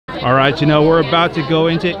All right, you know, we're about to go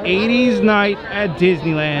into 80s night at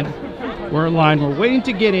Disneyland. We're in line, we're waiting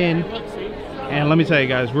to get in. And let me tell you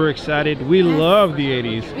guys, we're excited. We love the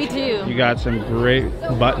 80s. We do. You got some great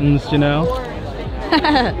buttons, you know. You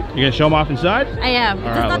gonna show them off inside? I am.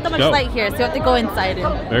 There's not that much light here, so you have to go inside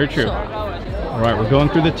and very true. All right, we're going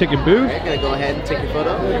through the ticket booth. Alright, gonna go ahead and take your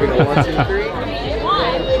photo. We're gonna 1, 2, 3.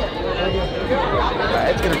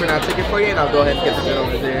 Alright, it's gonna print out a ticket for you, and I'll go ahead and get the bill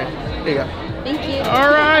over there. There you go. Thank you. All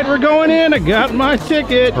right, we're going in. I got my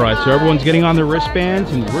ticket. All right, so everyone's getting on their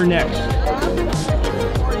wristbands, and we're next.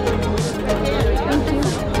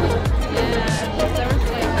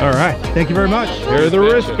 All right, thank you very much. Here are the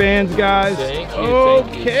wristbands, guys.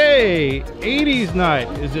 Okay, 80s night.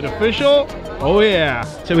 Is it official? Oh yeah.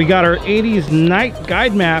 So we got our 80s night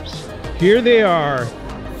guide maps. Here they are.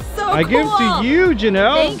 So I give to you,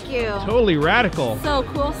 Janelle. Thank you. Totally radical. So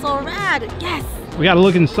cool, so rad. Yes. We got to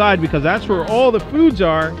look inside because that's where all the foods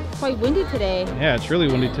are. It's quite windy today. Yeah, it's really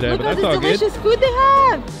windy today, Look but that's all good. Look at the delicious food they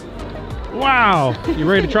have. Wow. You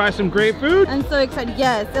ready to try some great food? I'm so excited.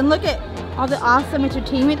 Yes. And look at all the awesome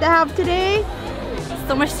entertainment they have today.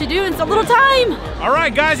 So much to do in so little time. All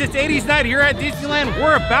right, guys, it's 80s night here at Disneyland.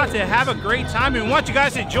 We're about to have a great time and we want you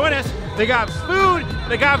guys to join us. They got food,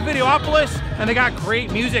 they got Videopolis, and they got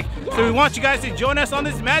great music. So we want you guys to join us on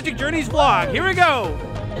this Magic Journeys vlog. Here we go.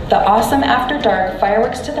 The awesome After Dark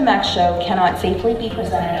Fireworks to the Max show cannot safely be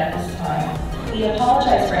presented at this time. We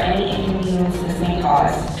apologize for any inconvenience this may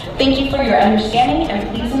cause. Thank you for your understanding and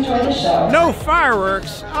please enjoy the show. No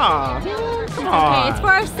fireworks? Aw, come on. Okay, it's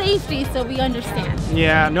for our safety, so we understand.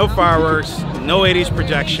 Yeah, no fireworks, no 80s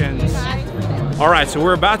projections. All right, so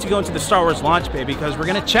we're about to go into the Star Wars launch bay because we're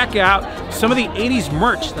gonna check out some of the 80s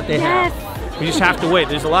merch that they have. We just have to wait.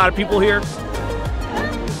 There's a lot of people here.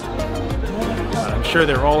 I'm sure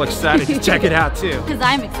they're all excited to check it out too. Because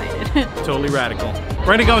I'm excited. Totally radical.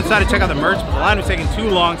 We're gonna go inside and check out the merch, but the line was taking too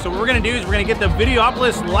long. So what we're gonna do is we're gonna get the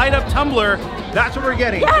Videopolis light up tumbler. That's what we're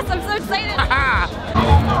getting. Yes, I'm so excited.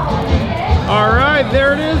 All right,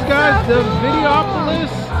 there it is, guys. The Videopolis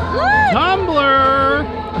tumbler.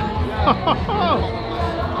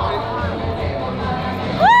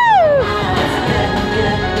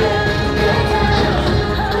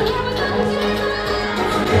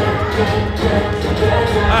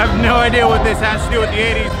 I have no idea what this has to do with the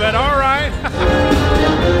 80s, but all right.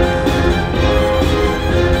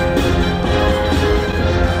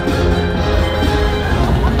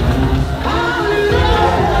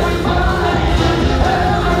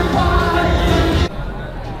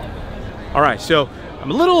 All right, so I'm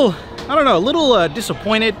a little, I don't know, a little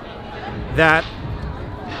disappointed that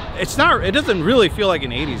it doesn't really feel like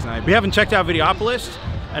an 80s night. We haven't checked out Videopolis,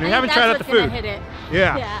 and we haven't tried out the food. Hit it.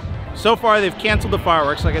 Yeah. So far, they've canceled the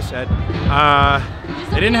fireworks, like I said.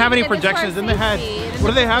 They didn't have any projections. Then they had, what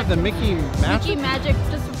do they have? The Mickey Magic? Mickey Magic,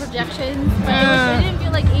 just some projections. But it didn't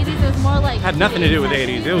feel like 80s. It was more like. Had nothing to do with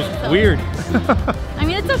 80s. It was weird. I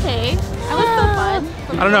mean, it's okay. It was so fun.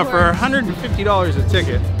 I don't know. For $150 a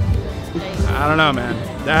ticket, I don't know,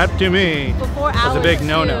 man. That to me was a big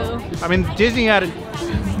no-no. I mean, Disney had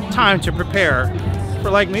time to prepare for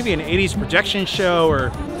like maybe an 80s projection show,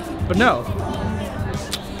 but no.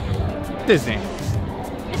 Disney.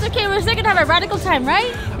 It's okay, we're still gonna have a radical time,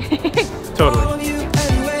 right? Totally.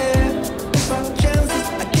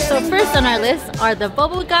 So first on our list are the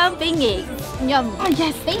bubblegum beignets. Yum. Oh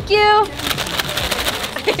yes, thank you.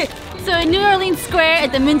 So in New Orleans Square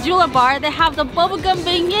at the Menjula bar, they have the bubblegum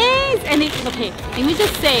beignets. And okay, let me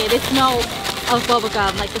just say, they smell of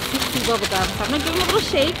bubblegum, like the sweet bubblegum. So I'm gonna give them a little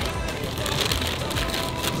shake.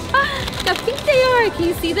 Ah, how pink they are, can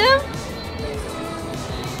you see them?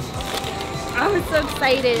 Oh, I'm so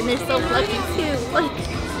excited, and they're so fluffy too. Look.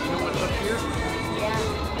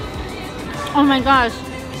 Oh my gosh.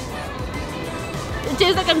 It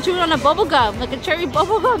tastes like I'm chewing on a bubble gum, like a cherry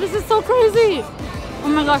bubble gum. This is so crazy. Oh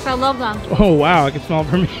my gosh, I love them. Oh wow, I can smell it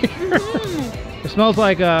from here. It smells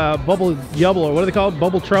like bubble yubble, or what are they called?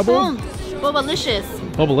 Bubble trouble? Bubblicious.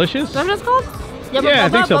 Bubblicious? Is that what it's called? Yubba, yeah, I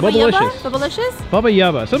think so. Bubblicious. Bubblicious? Bubba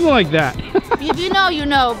Yubba, something like that. If you know, you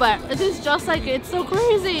know, but it is just like it's so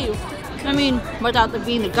crazy. I mean, without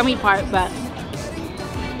being the gummy part, but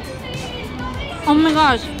oh my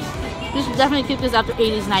gosh, you should definitely keep this after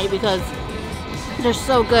 80s night because they're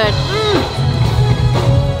so good.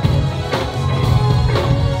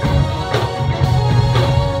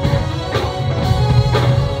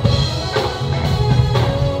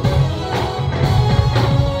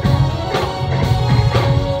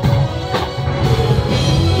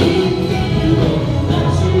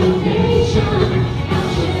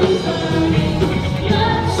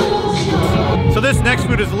 This next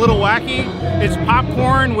food is a little wacky. It's popcorn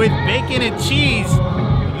popcorn with bacon and cheese.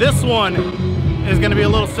 This one is gonna be a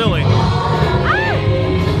little silly.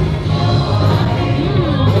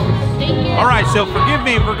 All right, so forgive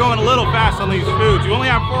me if we're going a little fast on these foods. You only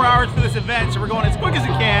have 4 hours for this event, so we're going as quick as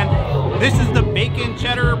we can. This is the bacon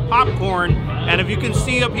cheddar popcorn, and if you can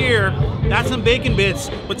see up here, that's some bacon bits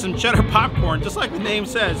with some cheddar popcorn, just like the name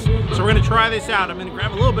says. So we're gonna try this out. I'm gonna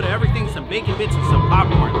grab a little bit of everything, some bacon bits and some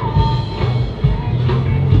popcorn.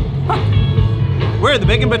 Huh. Weird, the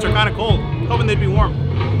bacon bits are kind of cold. Hoping they'd be warm.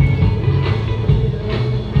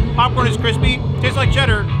 Popcorn is crispy, tastes like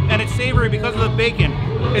cheddar, and it's savory because of the bacon.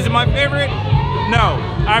 Is it my favorite? No,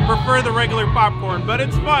 I prefer the regular popcorn, but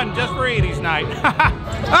it's fun just for 80s night.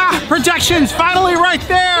 Ah, projections finally right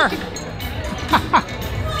there.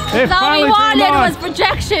 That's all we wanted was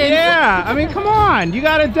projections. Yeah, I mean, come on. You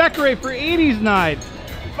gotta decorate for 80s night.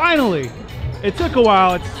 Finally. It took a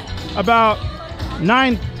while. It's about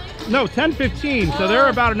 10:15, so they're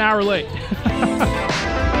about an hour late.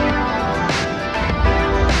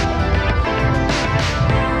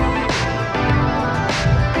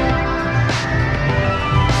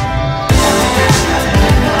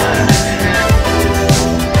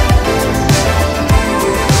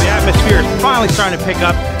 Finally starting to pick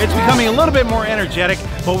up. It's becoming a little bit more energetic,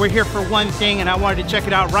 but we're here for one thing, and I wanted to check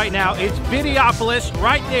it out right now. It's Videopolis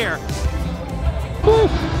right there. Woo.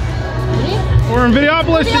 We're in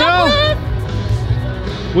Videopolis, you know?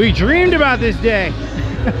 We dreamed about this day.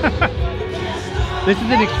 This is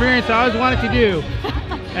an experience I always wanted to do.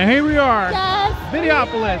 And here we are, yes.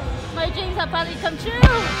 Videopolis. My dreams have finally come true.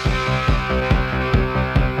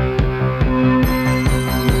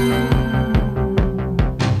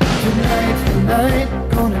 Tonight,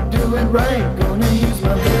 gonna do it right. Gonna use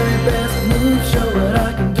my very best move, show what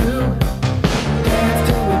I can do. Dance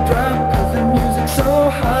till we drop, cause the music's so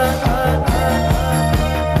high.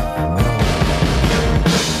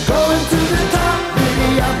 Going to the top,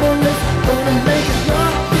 Videopolis. Gonna make it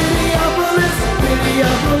rock, Videopolis,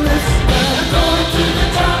 Videopolis. Going to the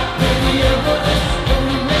top, Videopolis.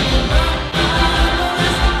 Gonna make it rock, Videopolis,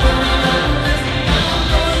 Videopolis.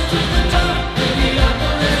 Going to the top,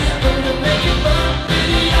 Videopolis. Gonna make it rock,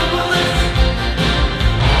 Videopolis.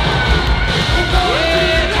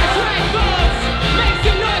 Yeah, that's right, folks. Make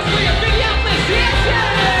some noise for your Videopolis. Yes,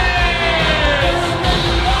 yes.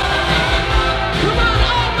 Come on,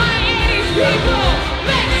 all my 80s people,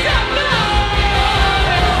 make some noise.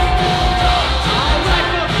 All right,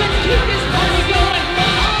 folks, let's keep this party going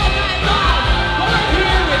all night long. We're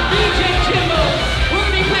here with DJ Jimbo. We're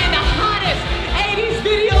gonna be playing the hottest 80s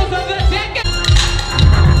videos of the decade.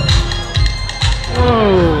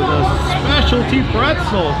 Whoa, the specialty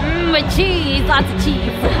pretzel. With cheese, lots of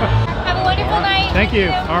cheese. Have a wonderful night. Thank you.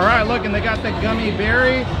 All right, look, and they got the gummy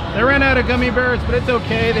berry. They ran out of gummy bears, but it's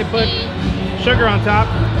okay. They put sugar on top.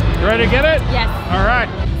 You ready to get it? Yes. All right.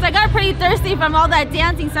 So I got pretty thirsty from all that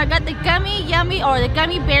dancing, so I got the gummy yummy or the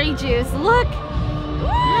gummy berry juice. Look.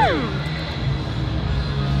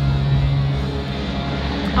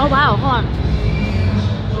 Oh wow, hold on.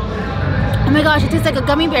 Oh my gosh, it tastes like a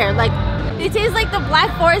gummy bear. Like, it tastes like the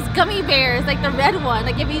Black Forest gummy bears, like the red one.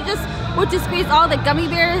 Like if you just were to squeeze all the gummy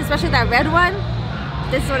bears, especially that red one,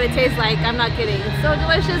 this is what it tastes like. I'm not kidding. It's so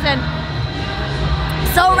delicious and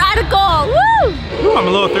so radical. Woo! Ooh, I'm a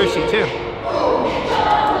little thirsty too.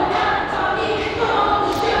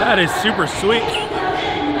 That is super sweet.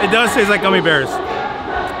 It does taste like gummy bears.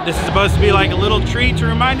 This is supposed to be like a little treat to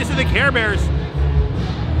remind us of the Care Bears.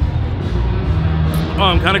 Oh,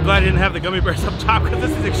 I'm kind of glad I didn't have the gummy bears up top because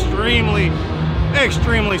this is extremely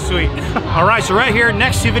sweet. All right, so right here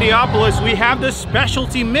next to Videopolis, we have the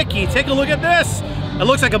specialty Mickey. Take a look at this. It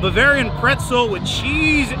looks like a Bavarian pretzel with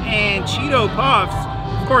cheese and Cheeto Puffs.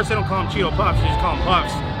 Of course, they don't call them Cheeto Puffs, they just call them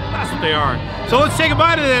Puffs. That's what they are. So let's take a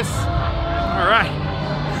bite of this. All right.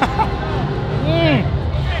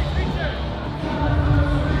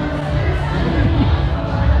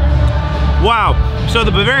 Wow, so the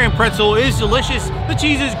Bavarian pretzel is delicious. The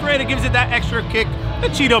cheese is great, it gives it that extra kick. The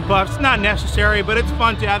Cheeto Puffs, not necessary, but it's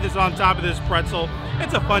fun to have this on top of this pretzel.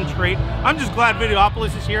 It's a fun treat. I'm just glad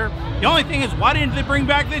Videopolis is here. The only thing is, why didn't they bring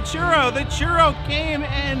back the churro? The churro came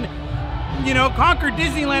and, you know, conquered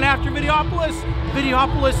Disneyland after Videopolis.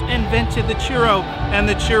 Videopolis invented the churro, and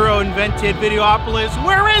the churro invented Videopolis.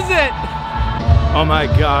 Where is it? Oh my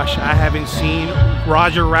gosh, I haven't seen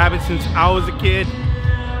Roger Rabbit since I was a kid.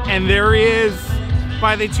 And there he is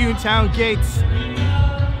by the Toontown gates.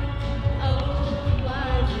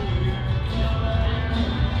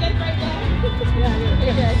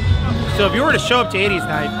 So if you were to show up to 80s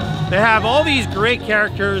night, they have all these great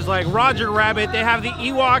characters like Roger Rabbit. They have the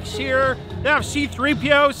Ewoks here. They have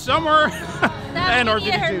C-3PO somewhere. and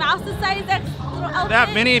Minnie and her R2D2. mouse size little outfit.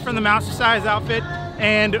 That Minnie from the Mouse Size outfit,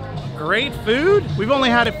 and great food. We've only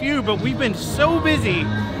had a few, but we've been so busy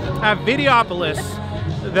at Videopolis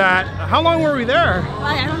that, how long were we there?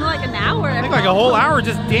 Like, I don't know, like an hour. I think like a whole hour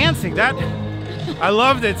just dancing. That, I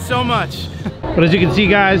loved it so much. But as you can see,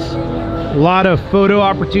 guys, a lot of photo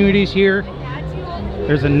opportunities here.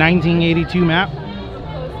 There's a 1982 map.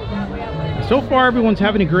 So far, everyone's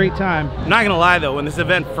having a great time. I'm not gonna lie though, when this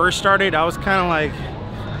event first started, I was kind of like,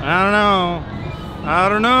 I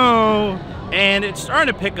don't know. And it's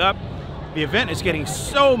starting to pick up. The event is getting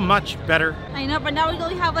so much better. I know, but now we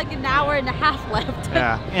only have like an hour and a half left.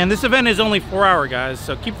 Yeah, and this event is only 4 hours, guys,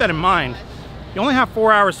 so keep that in mind. You only have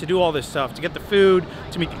 4 hours to do all this stuff, to get the food,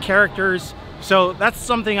 to meet the characters. So that's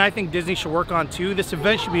something I think Disney should work on too. This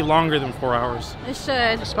event should be longer than 4 hours. It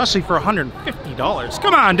should. Especially for $150.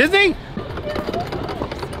 Come on, Disney!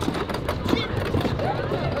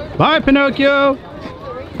 Bye, Pinocchio!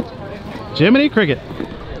 Jiminy Cricket.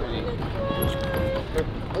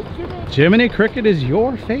 Jiminy Cricket is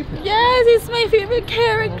your favorite. Yes, he's my favorite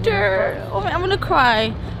character. Oh, I'm gonna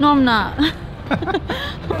cry. No, I'm not.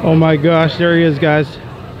 Oh my gosh, there he is, guys.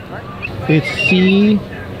 It's C.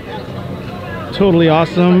 Totally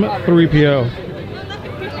awesome 3PO.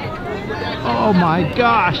 Oh my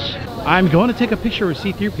gosh. I'm going to take a picture with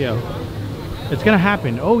C-3PO. It's gonna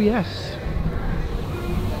happen. Oh yes.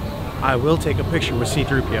 I will take a picture with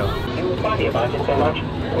C-3PO. Sorry about it so much.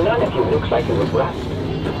 None of you looks like it was rust.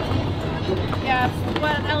 Yeah,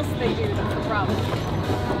 what else they do, that's the problem.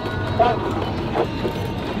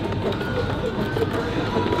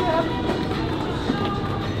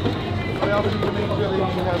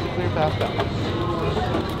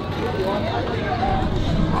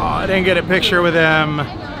 Oh, I didn't get a picture with him.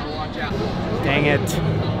 Dang it.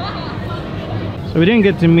 So we didn't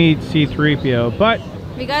get to meet C-3PO, but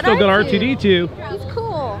We got still got R2. R2D2. He's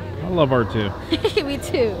cool. I love R2. Me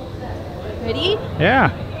too. Ready? Yeah.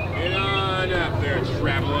 Get on up there,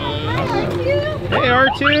 traveler. Hey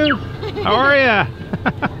R2, how are ya?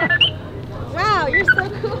 Wow, you're so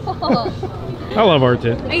cool. I love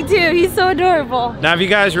R2. Me too, he's so adorable. Now, if you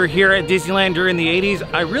guys were here at Disneyland during the 80s,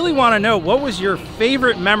 I really want to know, what was your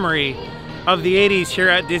favorite memory of the 80s here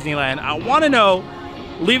at Disneyland? I want to know.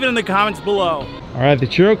 Leave it in the comments below. All right, the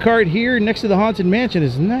churro cart here next to the Haunted Mansion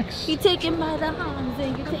is next. You take him by the hands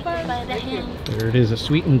and you take him by the hands. There it is, a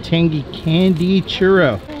sweet and tangy candy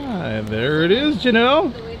churro. Ah, there it is,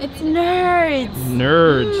 Janelle. It's nerds.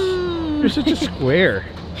 Nerds. You're such a square.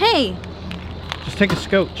 Hey, Just take a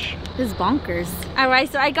scotch. this is bonkers. All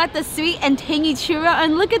right, so I got the sweet and tangy churro,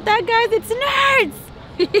 and look at that, guys, it's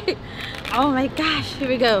nerds. Oh my gosh, here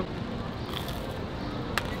we go.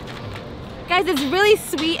 Guys, it's really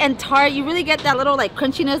sweet and tart. You really get that little like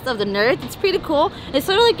crunchiness of the nerds. It's pretty cool. It's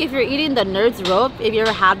sort of like if you're eating the nerds rope, if you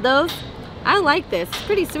ever had those. I like this. It's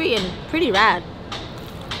pretty sweet and pretty rad.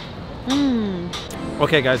 Mmm.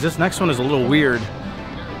 Okay guys, this next one is a little weird.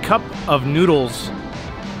 Cup of noodles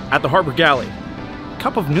at the Harbor Galley.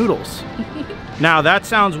 Cup of noodles. Now that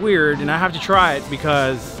sounds weird and I have to try it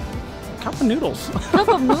because cup of noodles. Cup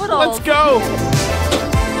of noodles. Let's go.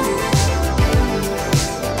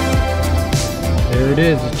 There it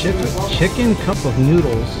is, a chicken cup of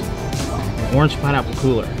noodles. Orange pineapple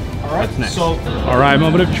cooler. All right, that's next. So, all right,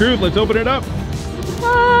 moment of truth. Let's open it up.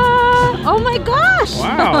 Oh my gosh.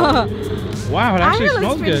 Wow. Wow, it actually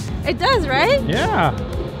smells good. It does, right? Yeah.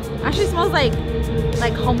 Actually smells like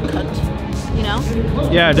home cooked, you know?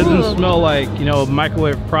 Yeah, it doesn't Ooh. smell like, you know,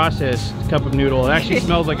 microwave processed cup of noodle. It actually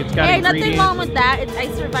smells like it's got Hey, ingredients. nothing wrong with that.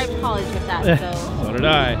 I survived college with that, so. So did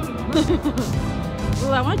I.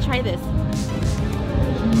 Ooh, I want to try this.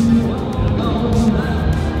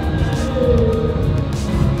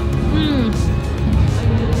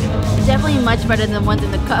 Definitely much better than the ones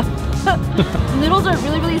in the cup. Noodles are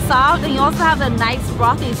really, really soft, and you also have the nice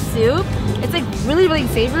brothy soup. It's like really, really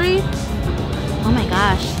savory. Oh my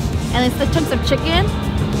gosh. And it's the chunks of chicken.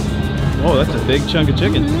 Oh, that's a big chunk of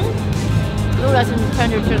chicken. Ooh, that's some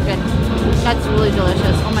tender chicken. That's really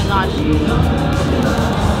delicious. Oh my gosh.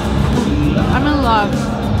 I'm in love.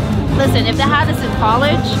 Listen, if they had this in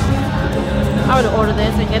college, I would order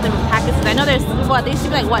this and get them in packets. I know there's, what, they used to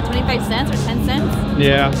be like, what, 25 cents or 10 cents?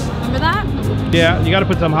 Yeah. Remember that? Yeah, you gotta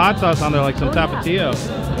put some hot sauce on there, like some Oh, tapatio.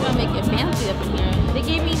 I'm gonna make it fancy up in here. They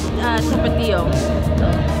gave me tapatio.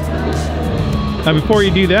 Now before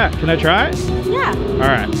you do that, can I try it? Yeah. All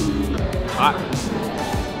right. Hot.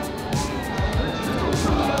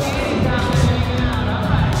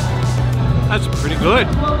 That's pretty good.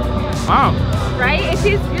 Wow. Right? It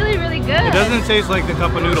tastes really, really good. It doesn't taste like the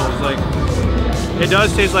cup of noodles. Like, It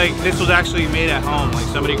does taste like this was actually made at home. Like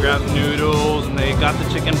somebody grabbed the noodles and they got the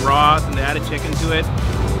chicken broth and they added chicken to it.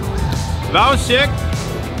 If I was sick,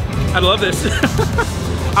 I'd love this.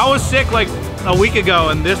 I was sick like a week ago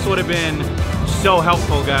and this would have been so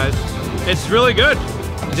helpful, guys. It's really good.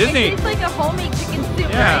 Disney. It tastes like a homemade chicken soup,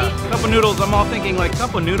 yeah, right? Cup of noodles. I'm all thinking like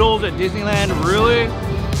cup of noodles at Disneyland, really?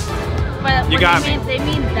 But you got me. They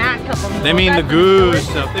mean that cup of noodles. They mean the good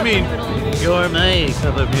stuff. They mean gourmet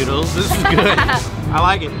cup of noodles. This is good. I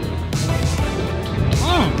like it.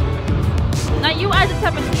 Now you add the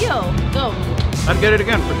tapatio. Go. I'd get it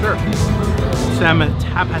again for sure. Some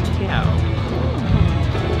tapatio.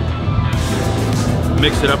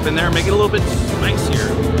 Mix it up in there, make it a little bit spicier.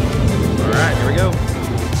 All right, here we go.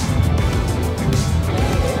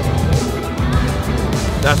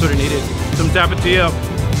 That's what it needed. Some tapatio.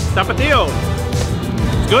 Tapatio.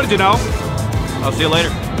 It's good, you know. I'll see you later.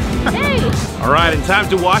 Hey. All right, and time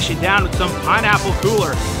to wash it down with some pineapple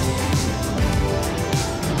cooler.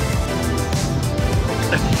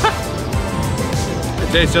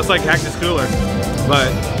 It tastes just like Cactus Cooler,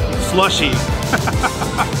 but slushy. Wait,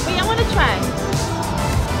 I want to try.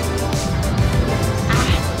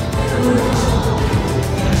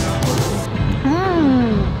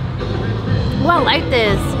 Oh, I like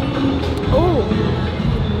this. Oh.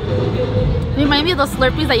 Remind me of those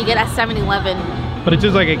Slurpees that you get at 7-Eleven. But it's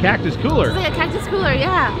just like a Cactus Cooler. It's like a Cactus Cooler,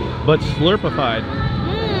 yeah. But slurpified.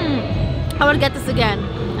 I would get this again.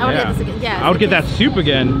 I would get this again. Yeah. I would get that soup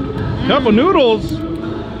again. Couple noodles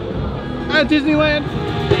at Disneyland.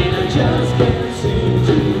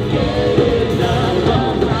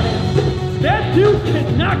 That dude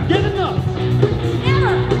cannot get enough.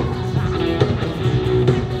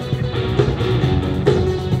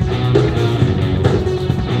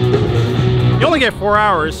 You only get 4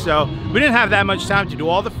 hours, so we didn't have that much time to do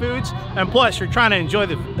all the foods. And plus, you're trying to enjoy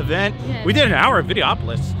the event. Yes. We did an hour of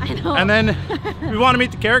Videopolis. I know. And then we want to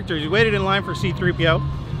meet the characters. We waited in line for C-3PO.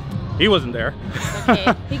 He wasn't there.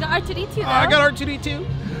 Okay. He got R2-D2 though. I got R2-D2.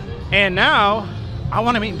 And now, I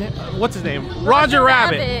want to meet, what's his name? Roger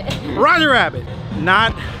Rabbit. Roger Rabbit.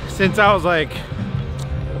 Not since I was like,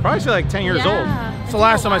 probably say like 10 years old. It's the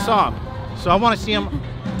last time I saw him. So I want to see him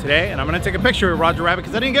today, and I'm gonna take a picture with Roger Rabbit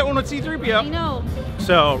because I didn't get one with C-3PO. I know.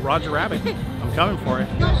 So Roger Rabbit, I'm coming for it.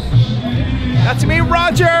 That's me,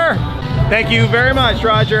 Roger. Thank you very much,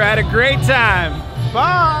 Roger. I had a great time.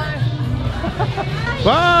 Bye.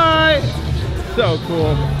 Bye. So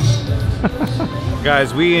cool.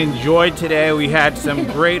 Guys, we enjoyed today. We had some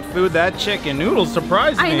great food. That chicken noodle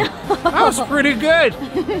surprised me. I know. That was pretty good.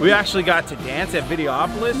 We actually got to dance at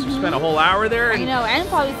Videopolis. We spent a whole hour there. I know, and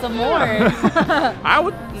probably some more. I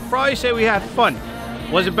would probably say we had fun.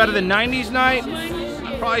 Was it better than 90s night?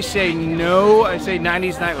 I'd probably say no. I'd say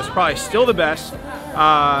 90s night was probably still the best.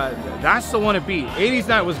 That's the one to beat. 80s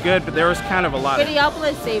night was good, but there was kind of a lot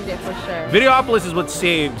Videopolis saved it for sure. Videopolis is what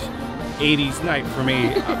saved 80s night for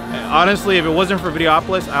me. Honestly, if it wasn't for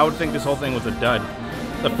Videopolis, I would think this whole thing was a dud.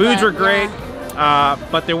 The foods were great,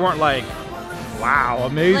 but they weren't like, wow,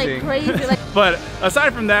 amazing. Like crazy. Like but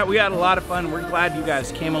aside from that, we had a lot of fun. We're glad you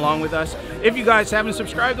guys came along with us. If you guys haven't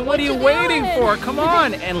subscribed, then what are you waiting for? Come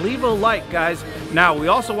on and leave a like, guys. Now, we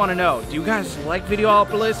also want to know, do you guys like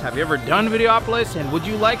Videopolis? Have you ever done Videopolis? And would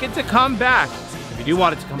you like it to come back? If you do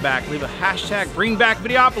want it to come back, leave a hashtag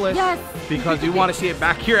 #BringBackVideopolis. Yes. Because we want to see it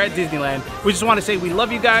back here at Disneyland. We just want to say we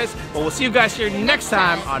love you guys, but we'll see you guys here next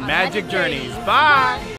time on Magic Journeys. Bye.